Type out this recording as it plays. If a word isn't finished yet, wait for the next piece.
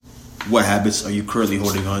What habits are you currently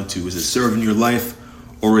holding on to? Is it serving your life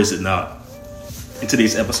or is it not? In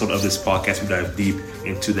today's episode of this podcast, we dive deep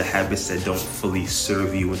into the habits that don't fully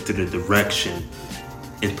serve you, into the direction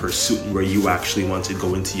and pursuit where you actually want to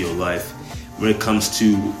go into your life. When it comes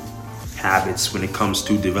to habits, when it comes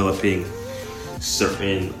to developing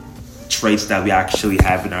certain traits that we actually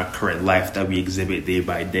have in our current life that we exhibit day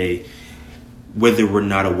by day, whether we're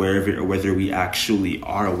not aware of it or whether we actually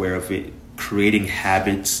are aware of it, creating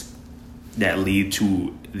habits that lead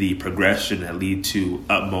to the progression, that lead to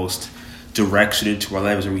utmost direction into our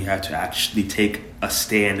lives, where we have to actually take a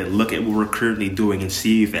stand and look at what we're currently doing and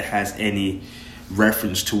see if it has any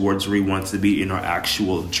reference towards where we want to be in our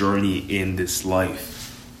actual journey in this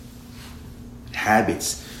life.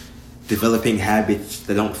 Habits. Developing habits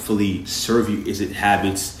that don't fully serve you. Is it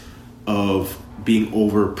habits of being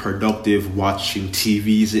overproductive watching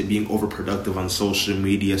TV? Is it being overproductive on social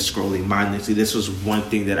media, scrolling mindlessly? This was one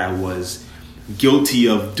thing that I was guilty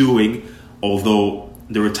of doing, although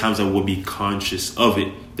there were times I would be conscious of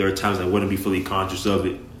it. There are times I wouldn't be fully conscious of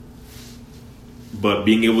it. But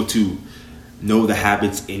being able to know the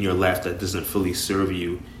habits in your life that doesn't fully serve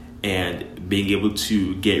you and being able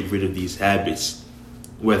to get rid of these habits,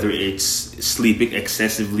 whether it's sleeping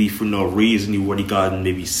excessively for no reason, you've already gotten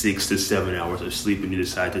maybe 6 to 7 hours of sleep and you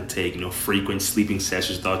decide to take, frequent sleeping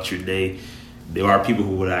sessions throughout your day. There are people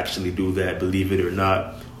who would actually do that, believe it or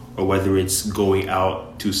not. Or whether it's going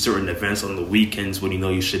out to certain events on the weekends when you know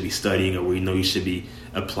you should be studying or when you know you should be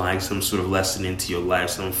applying some sort of lesson into your life,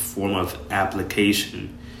 some form of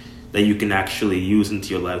application that you can actually use into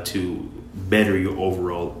your life to better your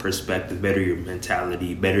overall perspective, better your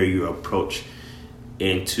mentality, better your approach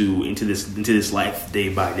into this life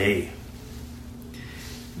day by day.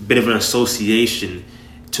 Bit of an association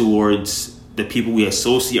towards the people we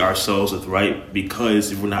associate ourselves with, right?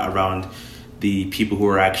 Because we're not around the people who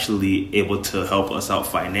are actually able to help us out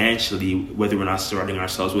financially, whether we're not surrounding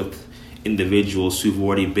ourselves with individuals who've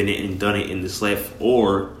already been it and done it in this life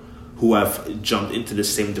or who have jumped into the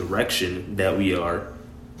same direction that we are,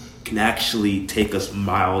 can actually take us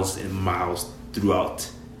miles and miles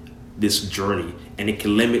throughout this journey. And it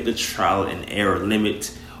can limit the trial and error,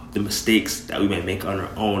 limit the mistakes that we might make on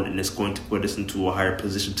our own, and it's going to put us into a higher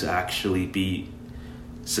position to actually be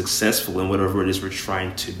successful in whatever it is we're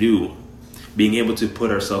trying to do. Being able to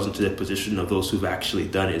put ourselves into the position of those who've actually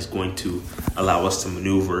done it is going to allow us to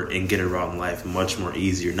maneuver and get around life much more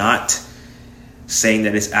easier. Not saying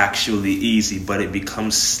that it's actually easy, but it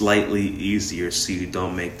becomes slightly easier so you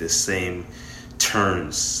don't make the same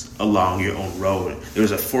turns along your own road.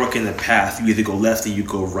 There's a fork in the path. You either go left or you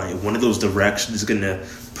go right. One of those directions is going to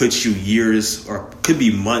put you years or could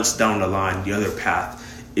be months down the line. The other path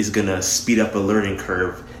is going to speed up a learning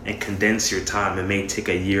curve and condense your time. It may take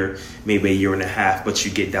a year, maybe a year and a half, but you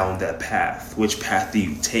get down that path. Which path do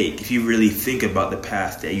you take? If you really think about the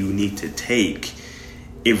path that you need to take,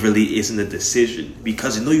 it really isn't a decision,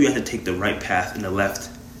 because you know you have to take the right path and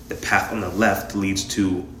the path on the left leads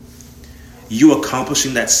to you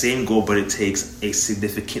accomplishing that same goal, but it takes a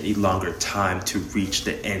significantly longer time to reach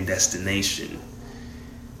the end destination.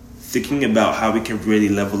 Thinking about how we can really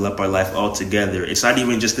level up our life altogether. It's not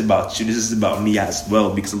even just about you. This is about me as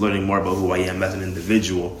well, because I'm learning more about who I am as an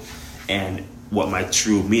individual and what my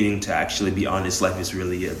true meaning to actually be on this life is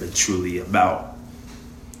really and truly about.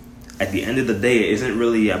 At the end of the day, it isn't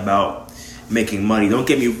really about making money. Don't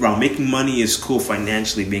get me wrong. Making money is cool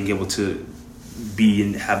financially, being able to be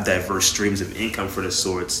and have diverse streams of income for the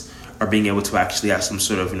sorts, or being able to actually have some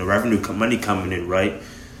sort of revenue, money coming in, right?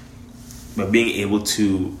 But being able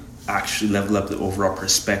to actually level up the overall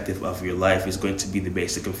perspective of your life is going to be the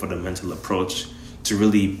basic and fundamental approach to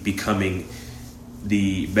really becoming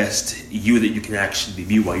the best you that you can actually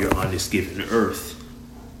be while you're on this given earth.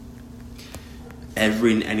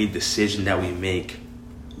 Every and any decision that we make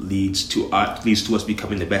leads to us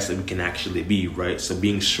becoming the best that we can actually be, right? So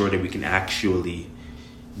being sure that we can actually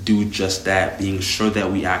do just that, being sure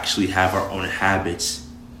that we actually have our own habits,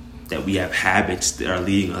 that we have habits that are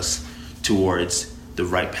leading us towards the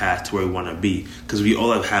right path to where we want to be. Because we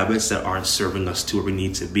all have habits that aren't serving us to where we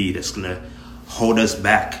need to be, that's going to hold us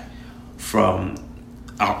back from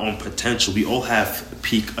our own potential. We all have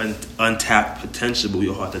peak untapped potential, but we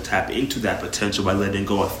all have to tap into that potential by letting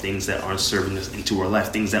go of things that aren't serving us into our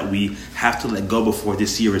life, things that we have to let go before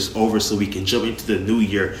this year is over, so we can jump into the new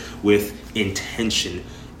year with intention,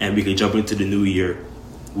 and we can jump into the new year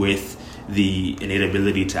with the innate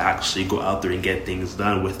ability to actually go out there and get things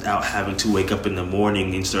done without having to wake up in the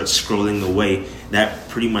morning and start scrolling away. That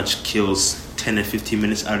pretty much kills 10 to 15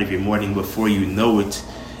 minutes out of your morning. Before you know it,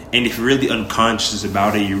 And if you're really unconscious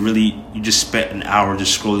about it, you just spent an hour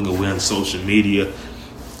just scrolling away on social media.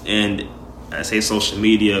 And I say social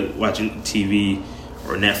media, watching TV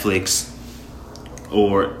or Netflix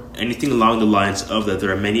or anything along the lines of that.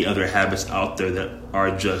 There are many other habits out there that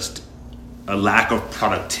are just a lack of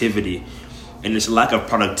productivity. And it's a lack of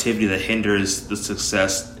productivity that hinders the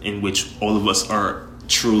success in which all of us are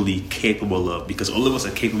truly capable of. Because all of us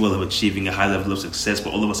are capable of achieving a high level of success,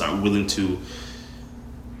 but all of us aren't willing to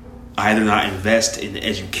either not invest in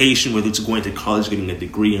education, whether it's going to college, getting a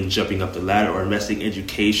degree and jumping up the ladder, or investing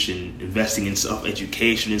in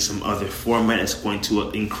self-education in some other format that's going to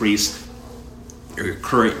increase your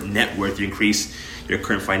current net worth, increase your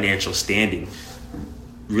current financial standing.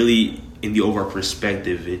 Really, in the overall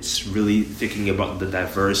perspective, it's really thinking about the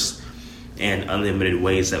diverse and unlimited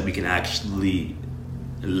ways that we can actually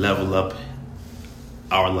level up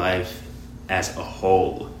our life as a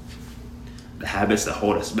whole. The habits that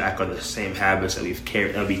hold us back are the same habits that we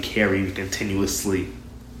continuously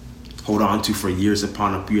hold on to for years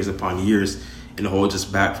upon years, and holds us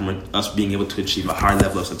back from us being able to achieve a high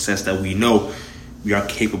level of success that we know we are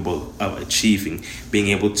capable of achieving. Being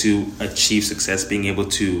able to achieve success, being able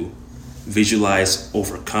to visualize,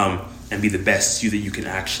 overcome, and be the best you that you can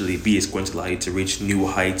actually be is going to allow you to reach new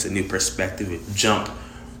heights, a new perspective, and jump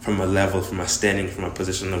from a level, from a standing, from a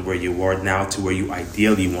position of where you are now to where you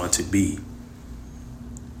ideally want to be.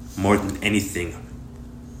 More than anything,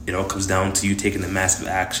 it all comes down to you taking the massive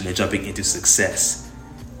action and jumping into success.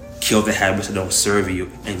 Kill the habits that don't serve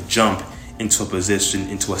you and jump into a position,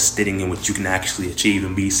 into a standing in which you can actually achieve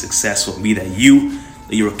and be successful, be that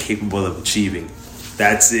you're capable of achieving.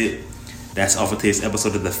 That's it. That's all for today's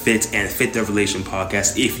episode of the Fit and Fit Revelation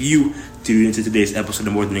podcast. If you tuned into today's episode,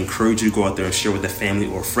 I more than encourage you to go out there and share with a family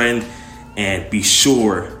or friend. And be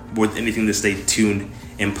sure, more than anything, to stay tuned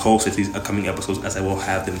and post these upcoming episodes, as I will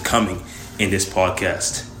have them coming in this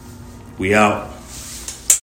podcast. We out.